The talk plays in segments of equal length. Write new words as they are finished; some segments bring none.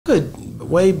Good.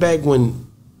 Way back when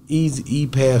EAZY-E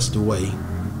passed away,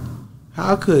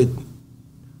 how could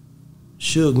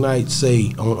Suge Knight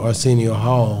say on Arsenio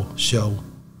Hall show,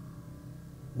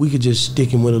 we could just stick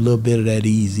him with a little bit of that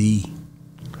EAZY-E?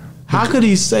 How could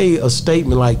he say a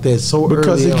statement like that so early on?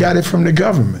 Because he got it from the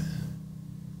government.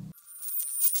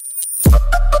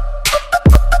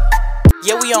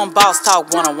 Yeah, we on Boss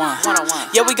Talk 101.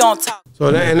 Yeah, we gonna talk. So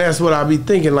and that's what I be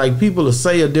thinking. Like, people will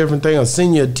say a different thing or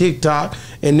send you a TikTok,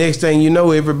 and next thing you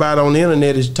know, everybody on the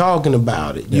internet is talking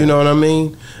about it. You know what I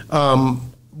mean?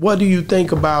 What do you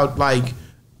think about, like,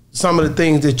 some of the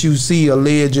things that you see a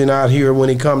legend out here when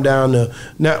it come down to,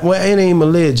 well, it ain't a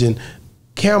legend.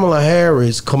 Kamala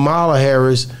Harris,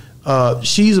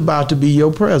 she's about to be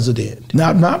your president.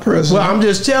 Not my president. Well, I'm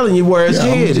just telling you where it's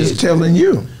headed. I'm just telling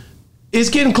you. It's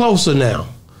getting closer now.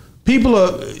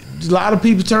 A lot of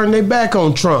people turning their back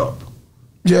on Trump.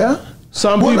 Yeah.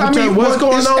 Some people what's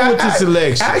going on with this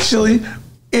election? Actually,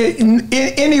 in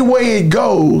any way it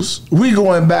goes, we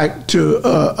going back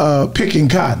to picking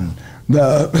cotton.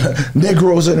 The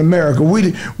Negroes in America.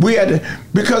 We had to,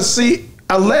 because see,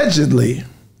 allegedly,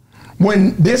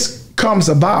 when this comes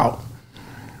about,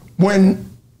 when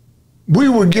we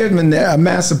were given the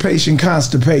Emancipation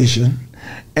Constipation,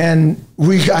 and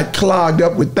we got clogged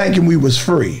up with thinking we was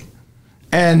free,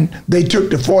 and they took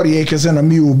the 40 acres and a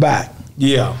mule back.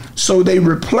 Yeah. So they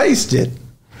replaced it.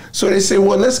 So they said,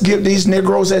 well, let's give these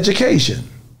Negroes education.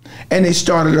 And they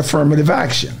started affirmative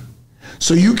action.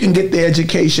 So you can get the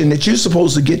education that you're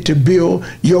supposed to get to build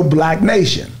your black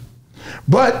nation.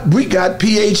 But we got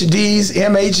PhDs,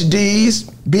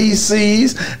 MHDs,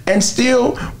 BCs, and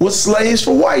still was slaves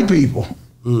for white people.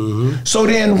 Mm-hmm. So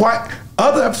then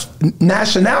other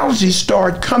nationalities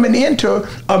start coming into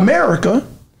America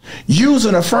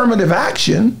using affirmative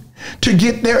action to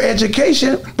get their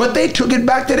education, but they took it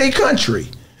back to their country.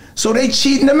 So they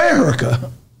cheating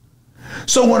America.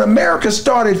 So when America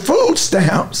started food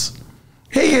stamps,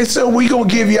 hey, so we gonna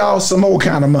give y'all some more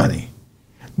kind of money.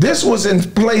 This was in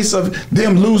place of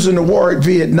them losing the war at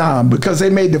Vietnam, because they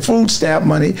made the food stamp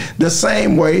money the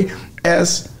same way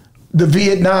as the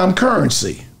Vietnam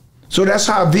currency. So that's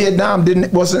how Vietnam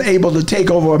wasn't able to take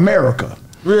over America.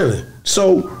 Really?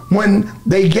 So when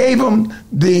they gave them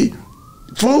the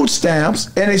food stamps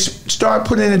and they start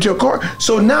putting it into a court,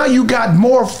 so now you got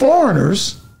more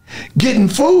foreigners getting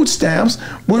food stamps.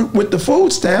 With the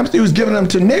food stamps, he was giving them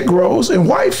to Negroes and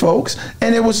white folks,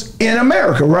 and it was in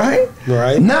America, right?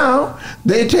 Right. Now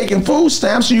they're taking food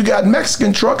stamps, and you got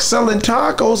Mexican trucks selling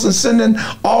tacos and sending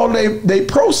all their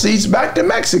proceeds back to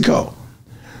Mexico.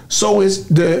 So it's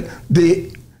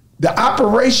the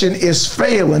operation is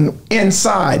failing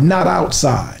inside, not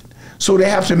outside. So they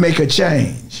have to make a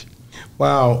change.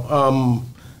 Wow.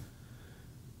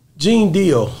 Gene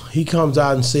Deal, he comes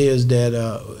out and says that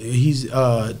he's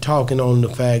talking on the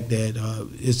fact that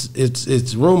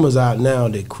it's rumors out now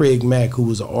that Craig Mack, who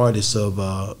was an artist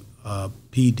of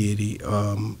P. Diddy,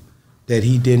 that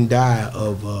he didn't die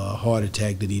of a heart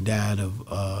attack, that he died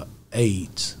of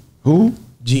AIDS. Who?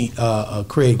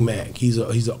 Craig Mack. He's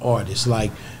an artist.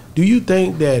 Like, do you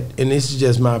think that, and this is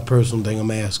just my personal thing I'm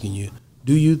asking you,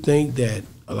 do you think that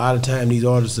a lot of time these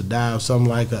artists will die of something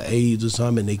like a AIDS or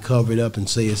something, and they cover it up and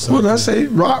say it's something? Well, I say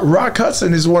Rock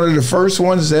Hudson is one of the first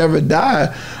ones to ever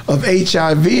die of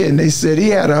HIV, and they said he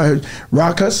had a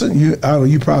Rock Hudson. You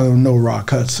probably don't know Rock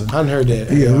Hudson. I heard that.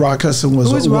 Yeah, Rock Hudson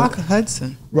was. Who is Rock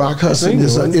Hudson? Rock Hudson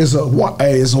is a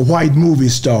white movie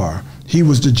star. He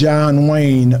was the John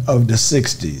Wayne of the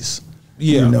 '60s.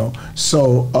 Yeah. You know,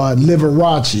 so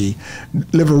Liberace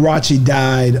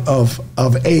died of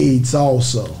AIDS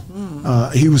also.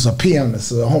 He was a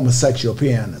pianist, a homosexual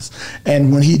pianist.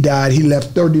 And when he died, he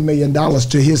left $30 million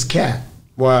to his cat.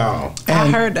 Wow. And I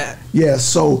heard that. Yeah,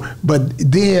 so, but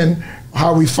then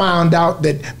how we found out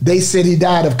that they said he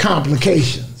died of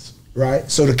complications, right?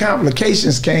 So the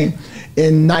complications came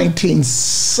in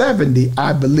 1970,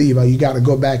 I believe. You got to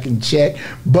go back and check.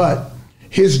 But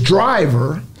his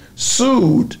driver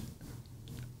sued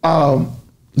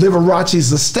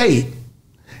Liberace's estate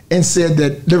and said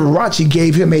that Liberace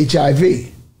gave him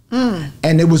HIV.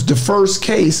 And it was the first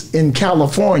case in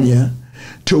California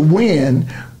to win,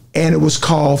 and it was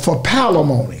called for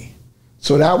palimony.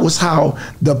 So that was how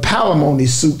the palimony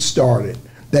suit started,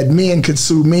 that men could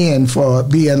sue men for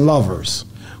being lovers.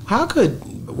 How could,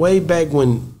 way back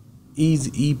when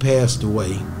EAZY-E passed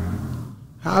away,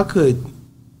 how could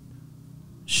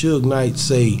Suge Knight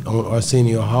say on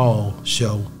Arsenio Hall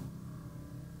show,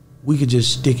 we could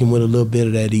just stick him with a little bit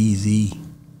of that EAZY-E?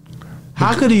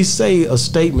 How could he say a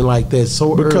statement like that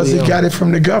so early on? Because he got it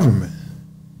from the government.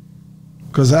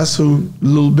 Because that's who a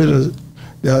little bit of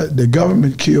The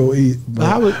government killed E. But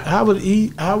how would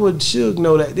Suge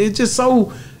know that? It's just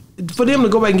so, for them to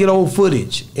go back and get old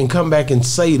footage and come back and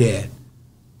say that,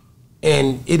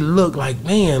 and it looked like,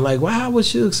 man, like, why would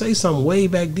Suge say something way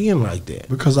back then like that?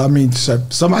 Because I mean,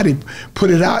 somebody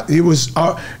put it out. It was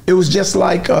just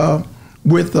like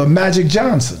with Magic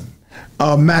Johnson.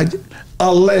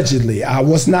 Allegedly, I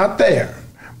was not there,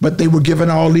 but they were giving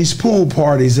all these pool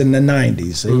parties in the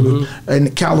 90s.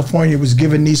 And California was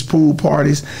giving these pool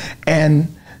parties, and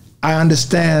I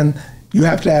understand you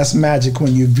have to ask Magic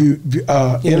when you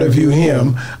interview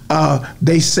him.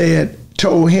 They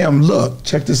told him, look,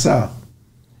 check this out.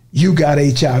 You got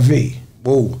HIV.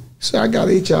 Whoa. So I got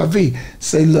HIV.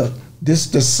 Say, look, this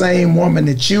the same woman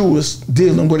that you was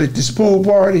dealing with at this pool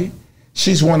party.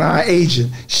 She's one of our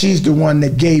agents. She's the one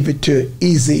that gave it to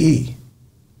EAZY-E.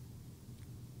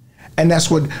 And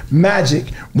that's what Magic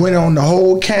went on the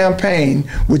whole campaign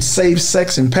with safe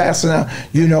sex and passing out,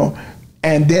 you know.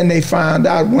 And then they found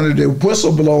out one of the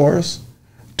whistleblowers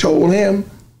told him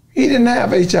he didn't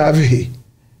have HIV.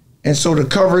 And so to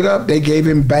cover it up, they gave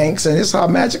him banks, and it's how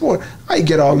Magic worked. How you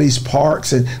get all these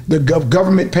parks, and the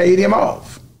government paid him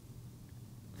off.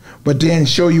 But then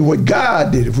show you what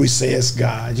God did. If we say it's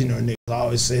God, you know, niggas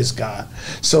always say it's God.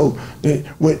 So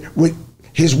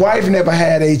his wife never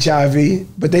had HIV,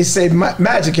 but they say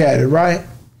Magic had it, right?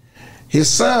 His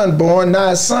son born, now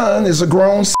his son is a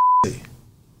grown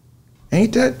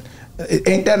Ain't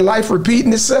that life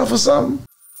repeating itself or something?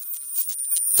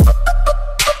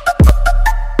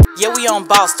 Yeah, we on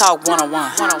Boss Talk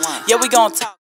 101. Yeah, we gonna talk.